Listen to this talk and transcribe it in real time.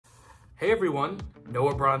Hey everyone,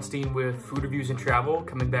 Noah Bronstein with Food Reviews and Travel,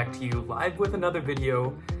 coming back to you live with another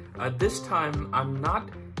video. This time I'm not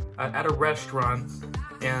at a restaurant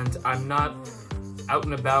and I'm not out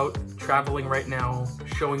and about traveling right now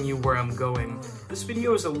showing you where I'm going. This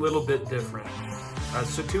video is a little bit different.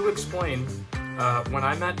 So to explain, when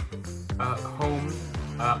I'm at home,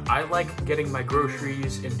 I like getting my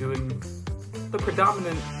groceries and doing the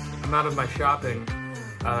predominant amount of my shopping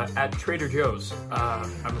at Trader Joe's.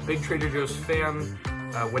 I'm a big Trader Joe's fan,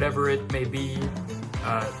 whatever it may be,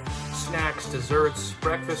 snacks, desserts,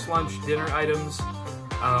 breakfast, lunch, dinner items.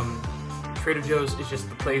 Trader Joe's is just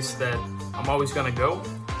the place that I'm always gonna go.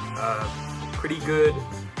 Pretty good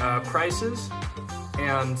prices,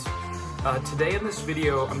 and today in this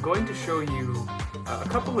video I'm going to show you a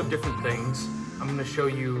couple of different things. I'm going to show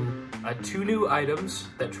you 2 new items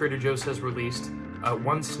that Trader Joe's has released,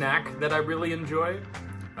 one snack that I really enjoy,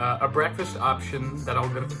 a breakfast option that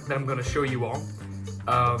I'm going to show you all,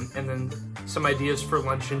 and then some ideas for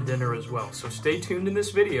lunch and dinner as well. So stay tuned in this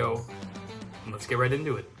video, and let's get right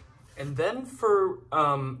into it. And then for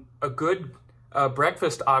a good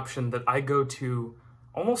breakfast option that I go to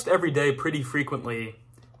almost every day pretty frequently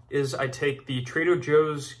is I take the Trader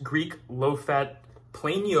Joe's Greek low-fat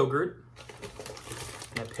plain yogurt,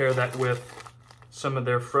 and I pair that with some of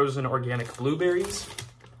their frozen organic blueberries.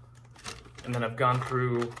 And then I've gone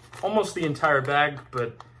through almost the entire bag,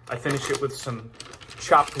 but I finish it with some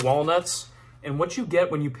chopped walnuts. And what you get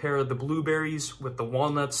when you pair the blueberries with the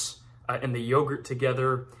walnuts and the yogurt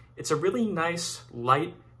together, it's a really nice,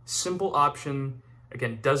 light, simple option.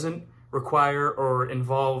 Again, doesn't require or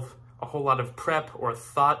involve a whole lot of prep or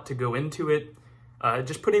thought to go into it.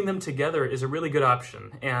 Just putting them together is a really good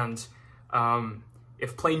option. And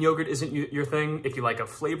if plain yogurt isn't your thing, if you like a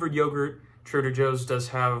flavored yogurt, Trader Joe's does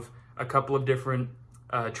have a couple of different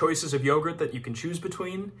choices of yogurt that you can choose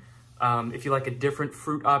between. If you like a different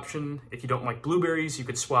fruit option, if you don't like blueberries, you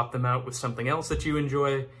could swap them out with something else that you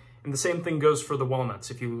enjoy. And the same thing goes for the walnuts.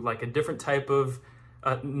 If you like a different type of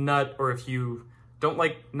nut, or if you don't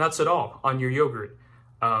like nuts at all on your yogurt,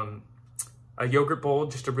 a yogurt bowl,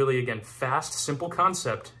 just a really, again, fast, simple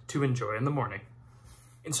concept to enjoy in the morning.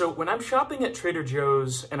 And so when I'm shopping at Trader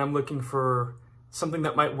Joe's and I'm looking for something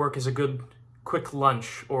that might work as a good quick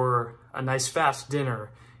lunch or a nice fast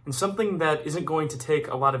dinner, and something that isn't going to take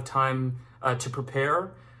a lot of time to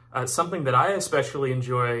prepare, something that I especially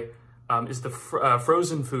enjoy is the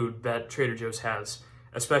frozen food that Trader Joe's has,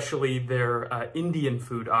 especially their Indian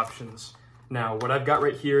food options. Now, what I've got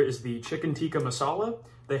right here is the chicken tikka masala.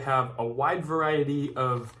 They have a wide variety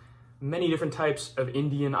of many different types of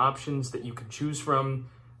Indian options that you can choose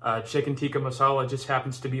from. Chicken tikka masala just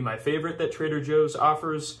happens to be my favorite that Trader Joe's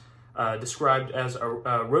offers, described as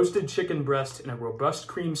a roasted chicken breast in a robust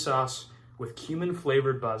cream sauce with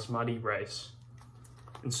cumin-flavored basmati rice.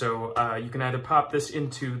 And so you can either pop this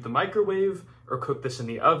into the microwave or cook this in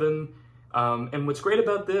the oven. And what's great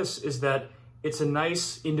about this is that it's a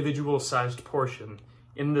nice individual-sized portion.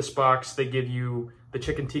 In this box, they give you the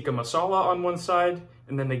chicken tikka masala on one side,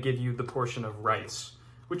 and then they give you the portion of rice,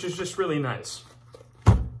 which is just really nice.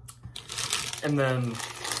 And then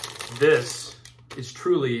this is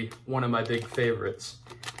truly one of my big favorites.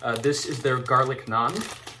 This is their garlic naan.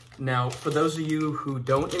 Now, for those of you who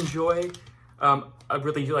don't enjoy a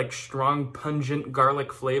really like strong, pungent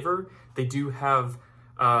garlic flavor, they do have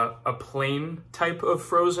a plain type of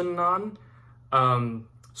frozen naan.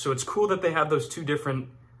 So it's cool that they have those 2 different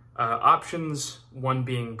options, one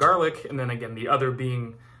being garlic, and then again, the other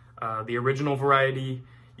being the original variety.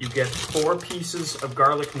 You get 4 pieces of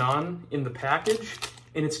garlic naan in the package,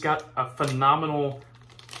 and it's got a phenomenal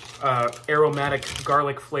aromatic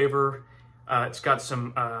garlic flavor. It's got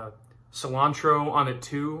some cilantro on it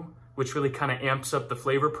too, which really kind of amps up the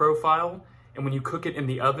flavor profile. And when you cook it in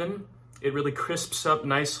the oven, it really crisps up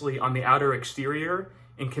nicely on the outer exterior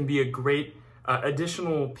and can be a great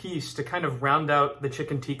additional piece to kind of round out the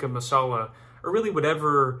chicken tikka masala, or really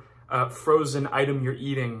whatever frozen item you're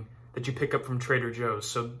eating that you pick up from Trader Joe's.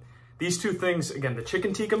 So these 2 things, again, the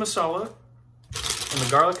chicken tikka masala and the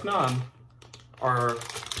garlic naan, are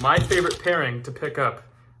my favorite pairing to pick up,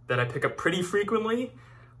 that I pick up pretty frequently,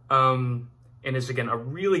 and is, again, a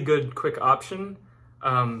really good quick option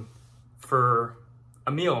for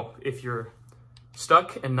a meal if you're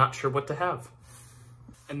stuck and not sure what to have.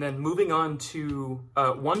 And then moving on to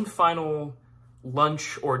one final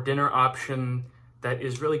lunch or dinner option that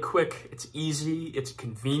is really quick, it's easy, it's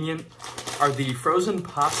convenient, are the frozen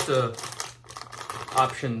pasta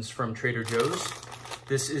options from Trader Joe's.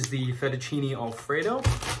 This is the fettuccine alfredo,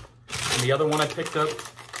 and the other one I picked up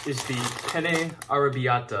is the penne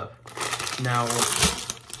arrabbiata. Now,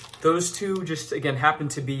 those two just, again, happen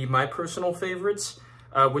to be my personal favorites.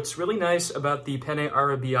 What's really nice about the penne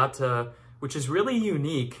arrabbiata, which is really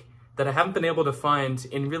unique, that I haven't been able to find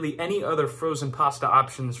in really any other frozen pasta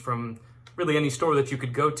options from really any store that you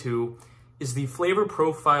could go to, is the flavor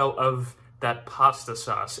profile of that pasta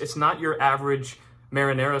sauce. It's not your average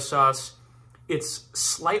marinara sauce. It's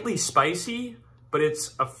slightly spicy, but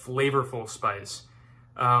it's a flavorful spice.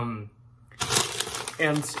 And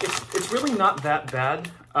it's really not that bad.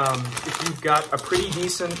 If you've got a pretty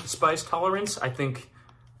decent spice tolerance, I think,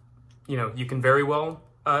 you know, you can very well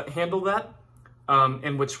handle that.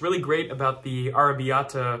 And what's really great about the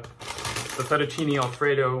arrabbiata, the fettuccine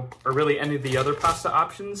alfredo, or really any of the other pasta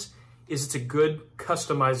options, is it's a good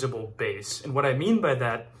customizable base. And what I mean by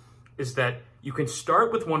that is that you can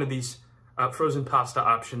start with one of these frozen pasta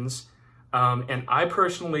options. And I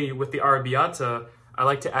personally, with the arrabbiata, I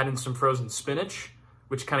like to add in some frozen spinach,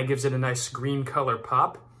 which kind of gives it a nice green color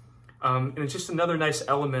pop. And it's just another nice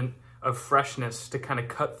element of freshness to kind of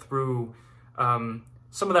cut through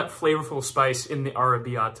some of that flavorful spice in the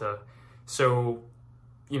arrabbiata. So,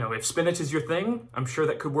 you know, if spinach is your thing, I'm sure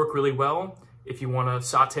that could work really well. If you want to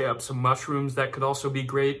saute up some mushrooms, that could also be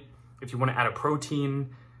great. If you want to add a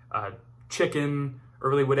protein, chicken, or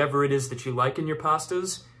really whatever it is that you like in your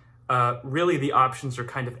pastas, really the options are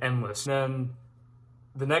kind of endless. Then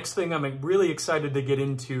the next thing I'm really excited to get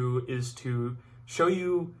into is to show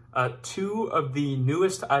you two of the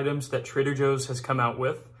newest items that Trader Joe's has come out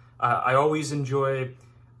with. I always enjoy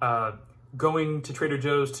going to Trader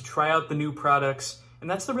Joe's to try out the new products, and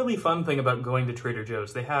that's the really fun thing about going to Trader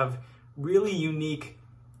Joe's. They have really unique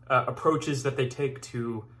approaches that they take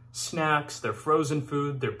to snacks, their frozen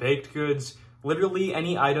food, their baked goods, literally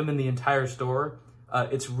any item in the entire store.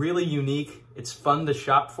 It's really unique. It's fun to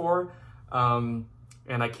shop for, and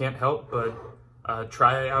I can't help but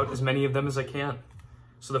try out as many of them as I can.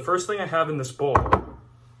 So the first thing I have in this bowl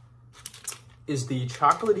is the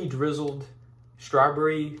chocolatey drizzled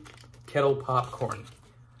strawberry kettle popcorn.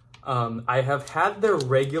 I have had their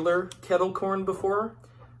regular kettle corn before,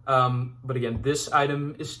 but again, this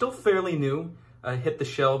item is still fairly new. Hit the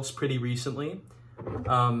shelves pretty recently.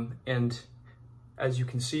 And as you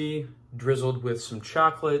can see, drizzled with some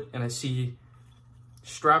chocolate, and I see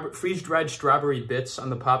freeze-dried strawberry bits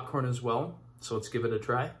on the popcorn as well. So let's give it a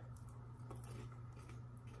try.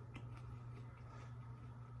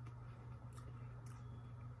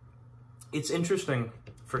 It's interesting,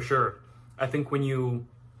 for sure. I think when you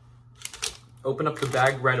open up the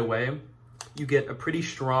bag right away, you get a pretty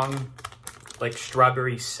strong, like,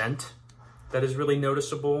 strawberry scent that is really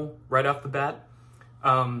noticeable right off the bat.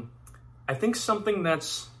 I think something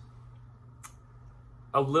that's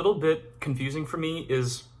a little bit confusing for me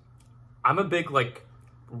is I'm a big, like,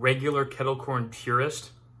 regular kettle corn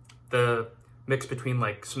purist. The mix between,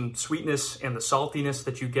 like, some sweetness and the saltiness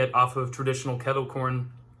that you get off of traditional kettle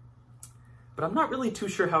corn. But I'm not really too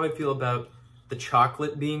sure how I feel about the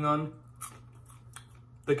chocolate being on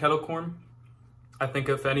the kettle corn. I think,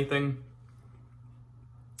 if anything,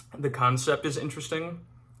 the concept is interesting,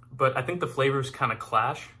 but I think the flavors kind of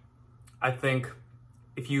clash. I think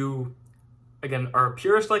if you, again, are a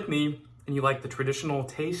purist like me and you like the traditional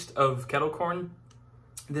taste of kettle corn,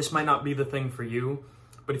 this might not be the thing for you.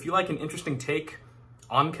 But if you like an interesting take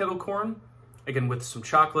on kettle corn, again, with some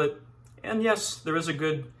chocolate, and yes, there is a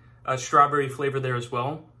good strawberry flavor there as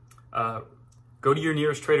well, go to your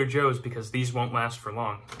nearest Trader Joe's because these won't last for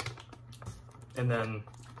long. And then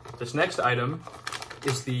this next item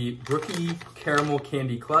is the Brookie Caramel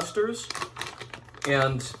Candy Clusters.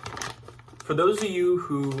 And for those of you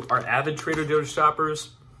who are avid Trader Joe's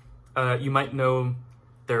shoppers, you might know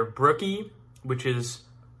their Brookie, which is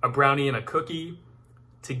a brownie and a cookie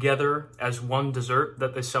together as one dessert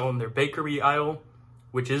that they sell in their bakery aisle,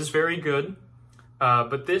 which is very good.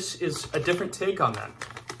 But this is a different take on that.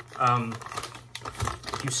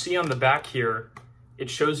 You see on the back here, it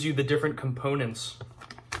shows you the different components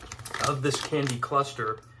of this candy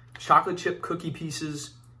cluster. Chocolate chip cookie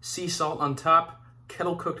pieces, sea salt on top,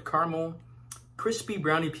 kettle cooked caramel, crispy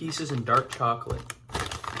brownie pieces, and dark chocolate.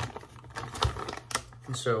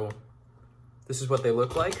 And so this is what they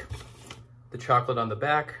look like. The chocolate on the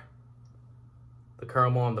back, the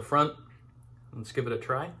caramel on the front. Let's give it a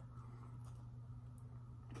try.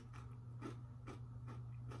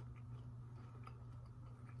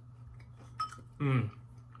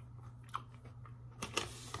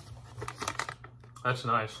 That's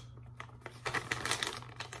nice.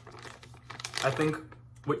 I think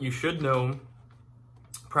what you should know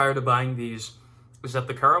prior to buying these is that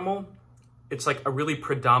the caramel, it's like a really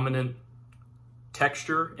predominant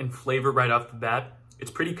texture and flavor right off the bat.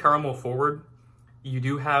 It's pretty caramel forward. you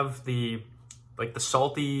do have the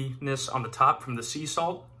saltiness on the top from the sea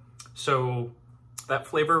salt. So that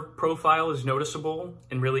flavor profile is noticeable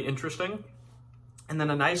and really interesting. And then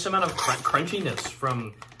a nice amount of crunchiness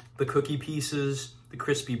from the cookie pieces, the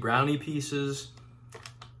crispy brownie pieces.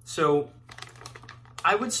 So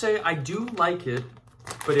I would say I do like it,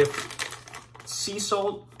 but if sea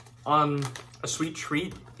salt on a sweet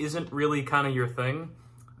treat isn't really kind of your thing,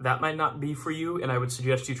 that might not be for you, and I would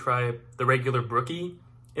suggest you try the regular Brookie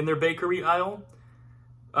in their bakery aisle.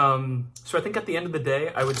 So I think at the end of the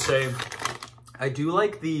day, I would say I do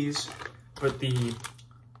like these, but the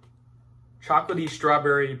chocolatey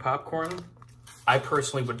strawberry popcorn, I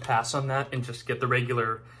personally would pass on that and just get the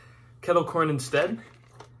regular kettle corn instead.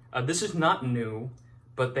 This is not new,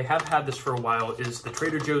 but they have had this for a while, is the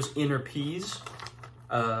Trader Joe's Inner Peas,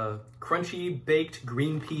 crunchy baked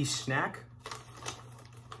green pea snack.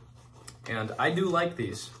 And I do like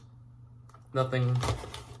these. Nothing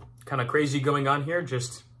kind of crazy going on here,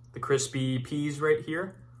 just the crispy peas right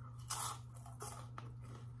here.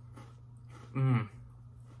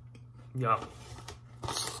 Yeah.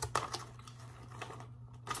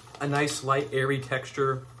 A nice light airy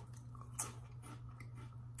texture.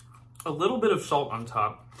 A little bit of salt on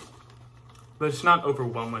top, but it's not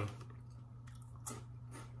overwhelming.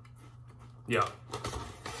 Yeah.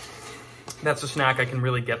 That's a snack I can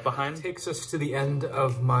really get behind. Takes us to the end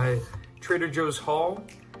of my Trader Joe's haul.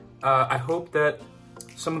 I hope that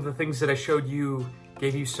some of the things that I showed you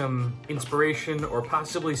gave you some inspiration or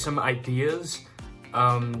possibly some ideas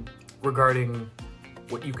regarding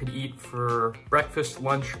what you could eat for breakfast,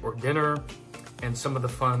 lunch, or dinner, and some of the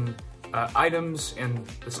fun items and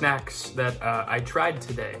the snacks that I tried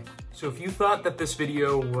today. So if you thought that this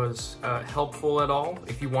video was helpful at all,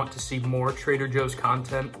 if you want to see more Trader Joe's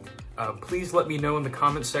content, please let me know in the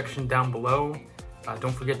comment section down below.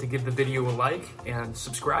 Don't forget to give the video a like and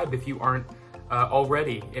subscribe if you aren't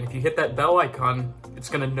already. And if you hit that bell icon, it's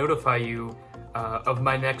gonna notify you of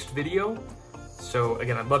my next video. So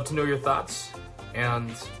again, I'd love to know your thoughts,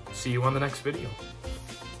 and see you on the next video.